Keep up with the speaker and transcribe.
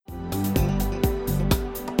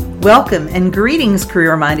Welcome and greetings,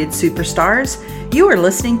 career-minded superstars. You are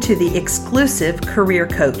listening to the exclusive Career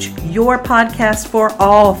Coach, your podcast for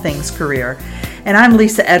all things career. And I'm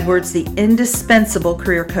Lisa Edwards, the indispensable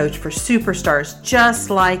career coach for superstars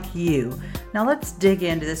just like you. Now let's dig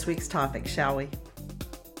into this week's topic, shall we?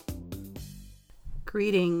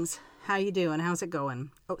 Greetings. How you doing? How's it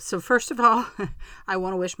going? So first of all, I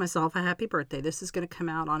want to wish myself a happy birthday. This is going to come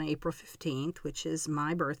out on April 15th, which is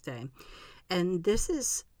my birthday. And this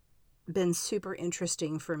has been super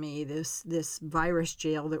interesting for me, this virus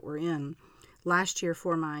jail that we're in. Last year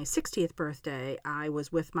for my 60th birthday, I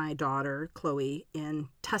was with my daughter, Chloe, in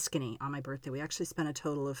Tuscany on my birthday. We actually spent a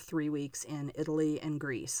total of 3 weeks in Italy and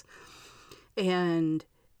Greece. And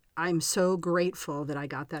I'm so grateful that I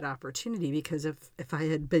got that opportunity, because if I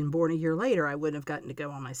had been born a year later, I wouldn't have gotten to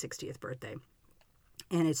go on my 60th birthday.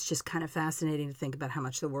 And it's just kind of fascinating to think about how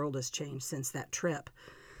much the world has changed since that trip.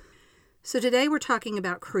 So today we're talking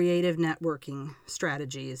about creative networking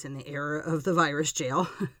strategies in the era of the virus jail.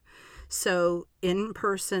 So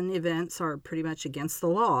in-person events are pretty much against the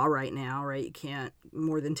law right now, right? You can't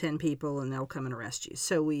more than 10 people and they'll come and arrest you.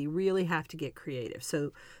 So we really have to get creative.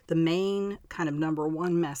 So the main kind of number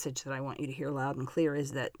one message that I want you to hear loud and clear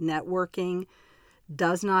is that networking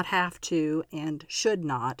does not have to and should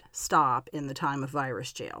not stop in the time of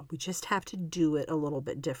virus jail. We just have to do it a little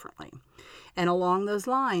bit differently. And along those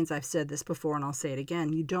lines, I've said this before and I'll say it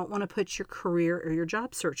again, you don't want to put your career or your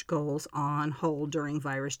job search goals on hold during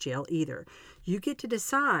virus jail either. You get to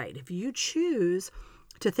decide. If you choose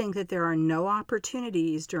to think that there are no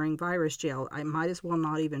opportunities during virus jail, I might as well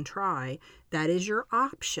not even try. That is your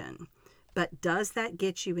option. But does that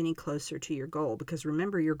get you any closer to your goal? Because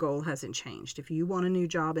remember, your goal hasn't changed. If you want a new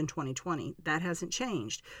job in 2020, that hasn't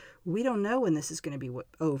changed. We don't know when this is going to be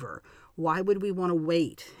over. Why would we want to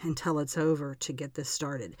wait until it's over to get this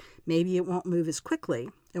started? Maybe it won't move as quickly.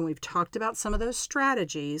 And we've talked about some of those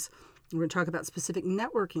strategies. We're going to talk about specific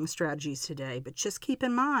networking strategies today. But just keep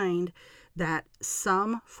in mind that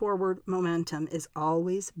some forward momentum is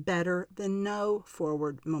always better than no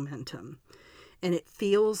forward momentum. And it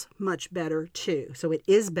feels much better too. So it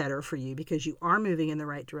is better for you because you are moving in the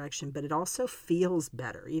right direction, but it also feels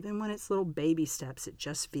better. Even when it's little baby steps, it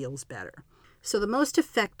just feels better. So the most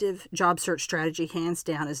effective job search strategy, hands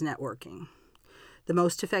down, is networking. The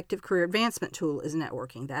most effective career advancement tool is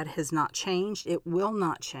networking. That has not changed. It will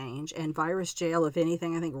not change. And virus jail, if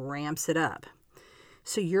anything, I think ramps it up.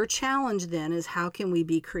 So your challenge then is, how can we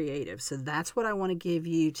be creative? So that's what I want to give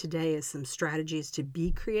you today, is some strategies to be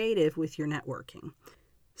creative with your networking.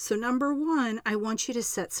 So number one, I want you to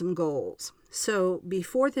set some goals. So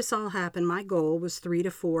before this all happened, my goal was 3 to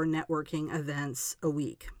 4 networking events a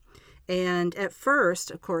week. And at first,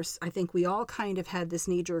 of course, I think we all kind of had this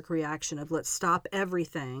knee-jerk reaction of let's stop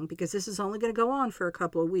everything because this is only going to go on for a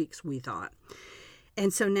couple of weeks, we thought.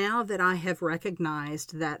 And so now that I have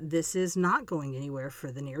recognized that this is not going anywhere for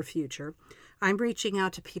the near future, I'm reaching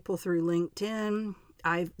out to people through LinkedIn.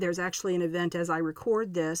 There's actually an event as I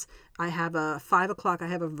record this. I have a 5 o'clock, I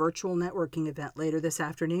have a virtual networking event later this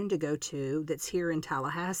afternoon to go to that's here in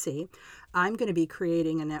Tallahassee. I'm going to be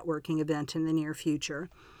creating a networking event in the near future.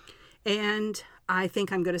 And I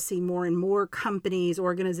think I'm going to see more and more companies,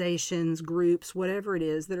 organizations, groups, whatever it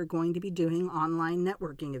is, that are going to be doing online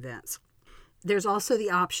networking events. There's also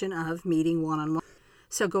the option of meeting one-on-one.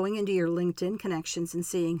 So going into your LinkedIn connections and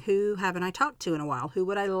seeing who haven't I talked to in a while, who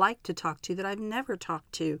would I like to talk to that I've never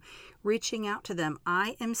talked to, reaching out to them.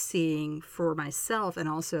 I am seeing for myself and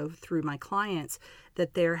also through my clients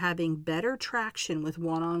that they're having better traction with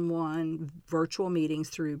one-on-one virtual meetings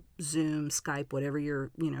through Zoom, Skype, whatever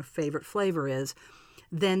your favorite flavor is,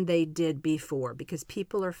 than they did before, because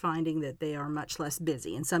people are finding that they are much less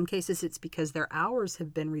busy. In some cases, it's because their hours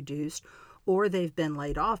have been reduced or they've been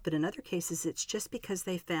laid off. But in other cases, it's just because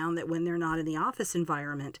they found that when they're not in the office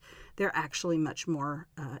environment, they're actually much more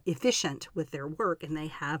efficient with their work and they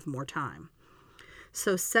have more time.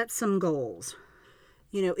 So set some goals.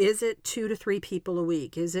 Is it 2 to 3 people a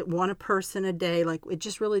week? Is it one person a day? It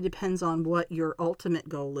just really depends on what your ultimate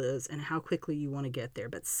goal is and how quickly you want to get there.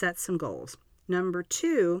 But set some goals. Number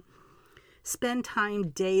 2, spend time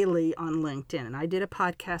daily on LinkedIn. And I did a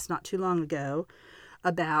podcast not too long ago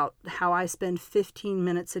about how I spend 15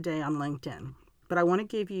 minutes a day on LinkedIn. But I want to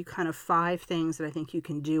give you kind of 5 things that I think you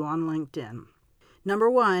can do on LinkedIn. Number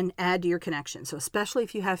 1, add to your connections. So especially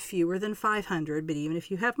if you have fewer than 500, but even if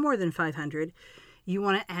you have more than 500, you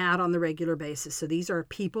want to add on the regular basis. So these are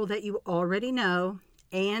people that you already know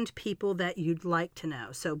and people that you'd like to know.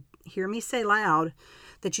 So hear me say loud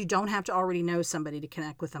that you don't have to already know somebody to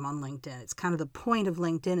connect with them on LinkedIn. It's kind of the point of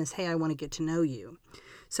LinkedIn is, hey, I want to get to know you.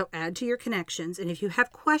 So add to your connections. And if you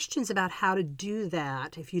have questions about how to do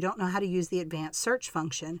that, if you don't know how to use the advanced search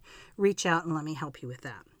function, reach out and let me help you with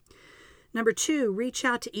that. Number 2, reach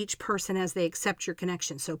out to each person as they accept your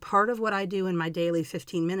connection. So part of what I do in my daily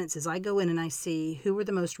 15 minutes is I go in and I see who are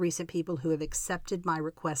the most recent people who have accepted my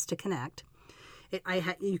request to connect.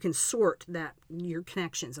 You can sort your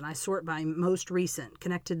connections, and I sort by most recent,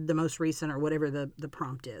 connected the most recent, or whatever the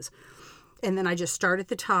prompt is. And then I just start at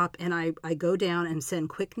the top, and I go down and send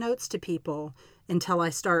quick notes to people until I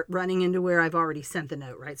start running into where I've already sent the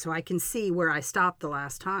note, right? So I can see where I stopped the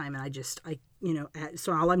last time, and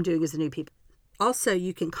so all I'm doing is the new people. Also,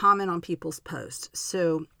 you can comment on people's posts.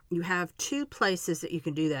 So you have 2 places that you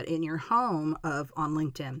can do that. In your home on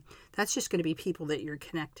LinkedIn, that's just going to be people that you're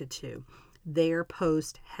connected to. Their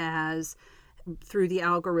post has, through the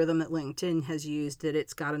algorithm that LinkedIn has used, that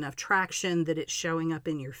it's got enough traction that it's showing up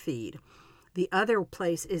in your feed. The other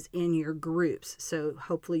place is in your groups. So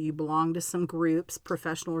hopefully you belong to some groups,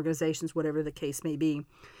 professional organizations, whatever the case may be,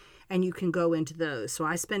 and you can go into those. So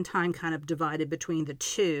I spend time kind of divided between the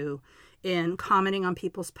 2 in commenting on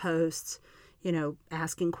people's posts,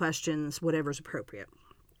 asking questions, whatever's appropriate.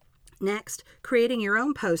 Next, creating your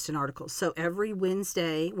own posts and articles. So every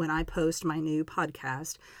Wednesday when I post my new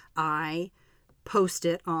podcast, I post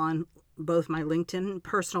it on both my LinkedIn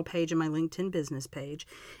personal page and my LinkedIn business page.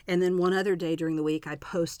 And then one other day during the week, I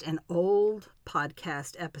post an old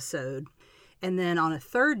podcast episode. And then on a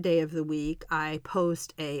third day of the week, I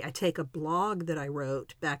take a blog that I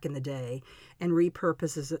wrote back in the day and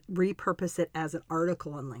repurpose it as an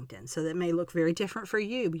article on LinkedIn. So that may look very different for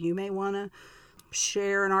you. You may want to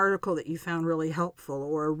share an article that you found really helpful,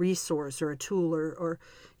 or a resource or a tool or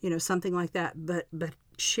something like that. But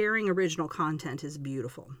sharing original content is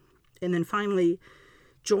beautiful. And then finally,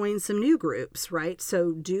 join some new groups, right?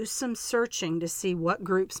 So do some searching to see what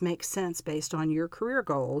groups make sense based on your career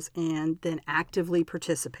goals, and then actively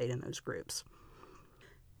participate in those groups.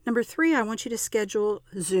 Number 3, I want you to schedule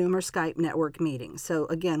Zoom or Skype network meetings. So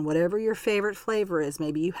again, whatever your favorite flavor is,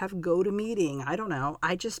 maybe you have GoToMeeting, I don't know.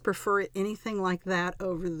 I just prefer anything like that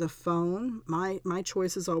over the phone. My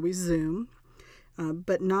choice is always Zoom,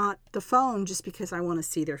 but not the phone, just because I want to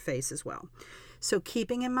see their face as well. So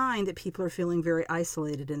keeping in mind that people are feeling very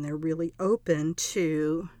isolated and they're really open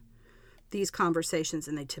to these conversations,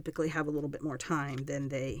 and they typically have a little bit more time than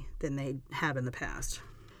they have in the past.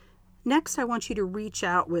 Next, I want you to reach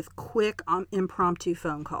out with quick impromptu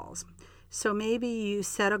phone calls. So maybe you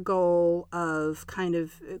set a goal of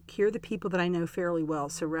here are the people that I know fairly well.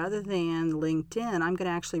 So rather than LinkedIn, I'm going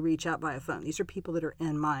to actually reach out via phone. These are people that are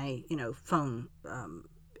in my phone,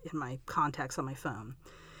 in my contacts on my phone.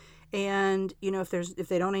 And, if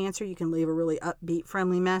they don't answer, you can leave a really upbeat,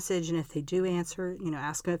 friendly message. And if they do answer,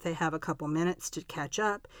 ask them if they have a couple minutes to catch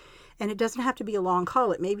up. And it doesn't have to be a long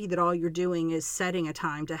call. It may be that all you're doing is setting a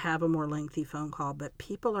time to have a more lengthy phone call, but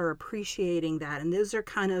people are appreciating that. And those are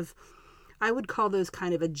I would call those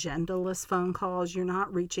kind of agendaless phone calls. You're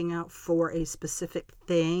not reaching out for a specific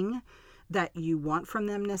thing that you want from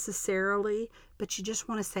them necessarily, but you just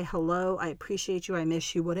want to say hello, I appreciate you, I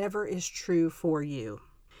miss you, whatever is true for you.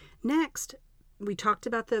 Next, we talked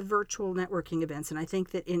about the virtual networking events, and I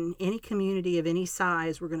think that in any community of any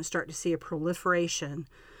size, we're going to start to see a proliferation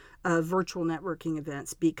of virtual networking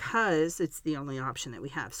events because it's the only option that we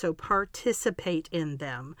have. So participate in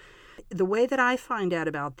them. The way that I find out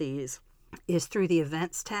about these is through the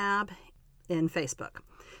events tab in Facebook.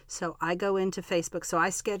 So I go into Facebook. So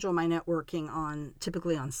I schedule my networking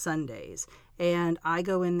typically on Sundays. And I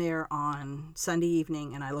go in there on Sunday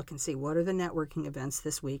evening and I look and see what are the networking events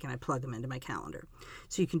this week, and I plug them into my calendar.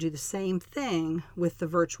 So you can do the same thing with the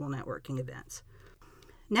virtual networking events.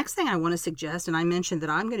 Next thing I want to suggest, and I mentioned that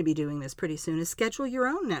I'm going to be doing this pretty soon, is schedule your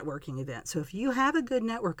own networking event. So if you have a good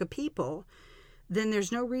network of people, then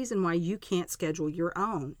there's no reason why you can't schedule your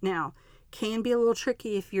own. Now, can be a little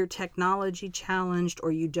tricky if you're technology challenged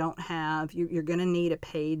or you don't have, you're going to need a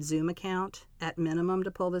paid Zoom account at minimum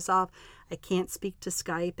to pull this off. I can't speak to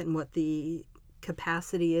Skype and what the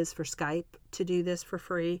capacity is for Skype to do this for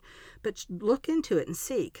free, but look into it and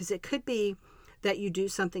see, because it could be that you do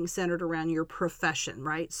something centered around your profession,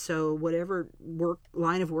 right? So whatever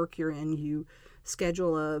line of work you're in, you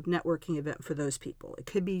schedule a networking event for those people. It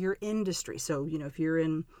could be your industry. So, if you're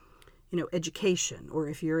in education, or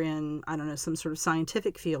if you're in, some sort of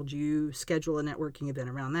scientific field, you schedule a networking event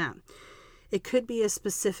around that. It could be a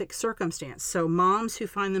specific circumstance. So moms who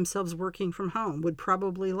find themselves working from home would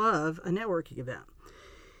probably love a networking event.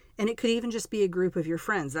 And it could even just be a group of your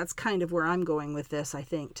friends. That's kind of where I'm going with this, I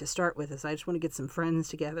think, to start with, is I just want to get some friends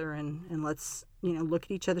together and let's, look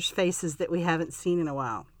at each other's faces that we haven't seen in a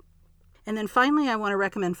while. And then finally, I want to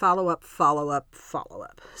recommend follow-up.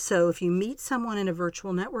 So if you meet someone in a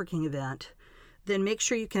virtual networking event, then make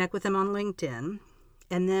sure you connect with them on LinkedIn,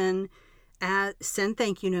 and then send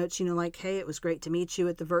thank you notes, like, hey, it was great to meet you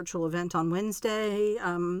at the virtual event on Wednesday.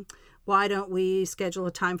 Why don't we schedule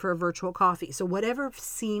a time for a virtual coffee? So whatever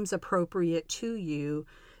seems appropriate to you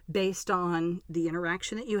based on the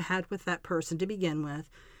interaction that you had with that person to begin with,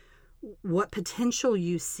 what potential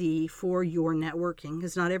you see for your networking,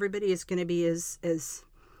 because not everybody is going to be as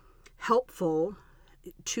helpful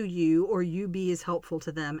to you, or you be as helpful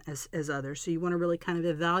to them as others. So you want to really kind of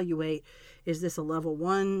evaluate, is this a level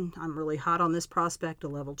 1? I'm really hot on this prospect, a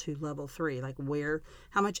level 2, level 3, like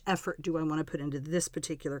how much effort do I want to put into this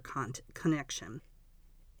particular connection?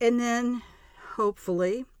 And then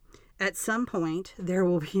hopefully at some point there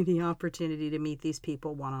will be the opportunity to meet these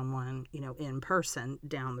people one-on-one, in person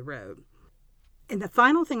down the road. And the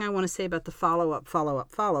final thing I want to say about the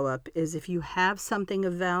follow-up is if you have something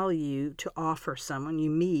of value to offer someone you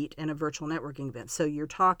meet in a virtual networking event. So you're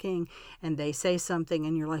talking and they say something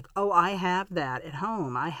and you're like, oh, I have that at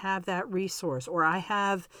home. I have that resource, or I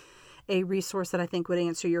have a resource that I think would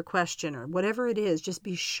answer your question, or whatever it is. Just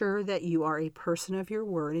be sure that you are a person of your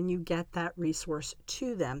word and you get that resource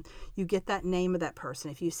to them. You get that name of that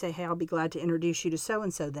person. If you say, hey, I'll be glad to introduce you to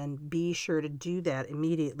so-and-so, then be sure to do that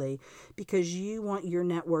immediately, because you want your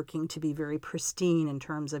networking to be very pristine in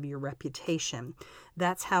terms of your reputation.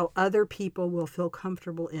 That's how other people will feel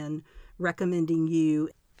comfortable in recommending you.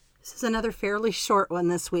 This is another fairly short one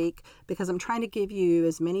this week because I'm trying to give you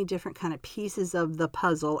as many different kind of pieces of the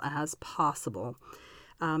puzzle as possible.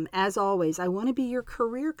 As always, I want to be your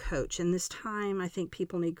career coach, and this time I think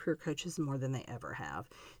people need career coaches more than they ever have.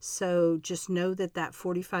 So just know that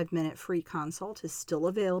 45-minute free consult is still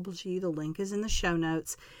available to you. The link is in the show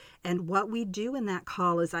notes. And what we do in that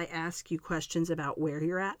call is I ask you questions about where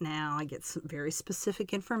you're at now. I get some very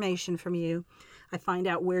specific information from you. I find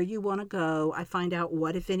out where you want to go. I find out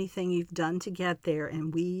what, if anything, you've done to get there.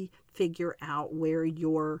 And we figure out where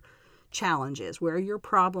your challenge is, where your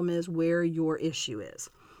problem is, where your issue is.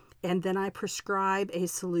 And then I prescribe a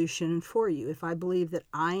solution for you. If I believe that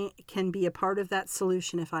I can be a part of that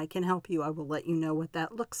solution, if I can help you, I will let you know what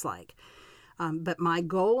that looks like. But my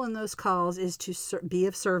goal in those calls is to be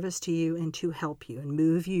of service to you and to help you and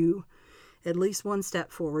move you at least one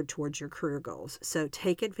step forward towards your career goals. So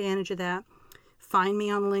take advantage of that. Find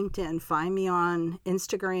me on LinkedIn, find me on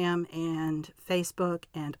Instagram and Facebook,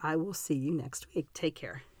 and I will see you next week. Take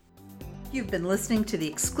care. You've been listening to The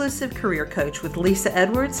Exclusive Career Coach with Lisa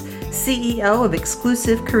Edwards, CEO of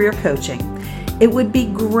Exclusive Career Coaching. It would be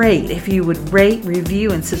great if you would rate,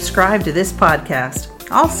 review, and subscribe to this podcast.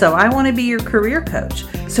 Also, I want to be your career coach,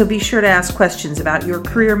 so be sure to ask questions about your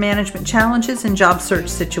career management challenges and job search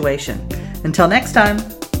situation. Until next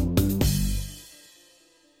time.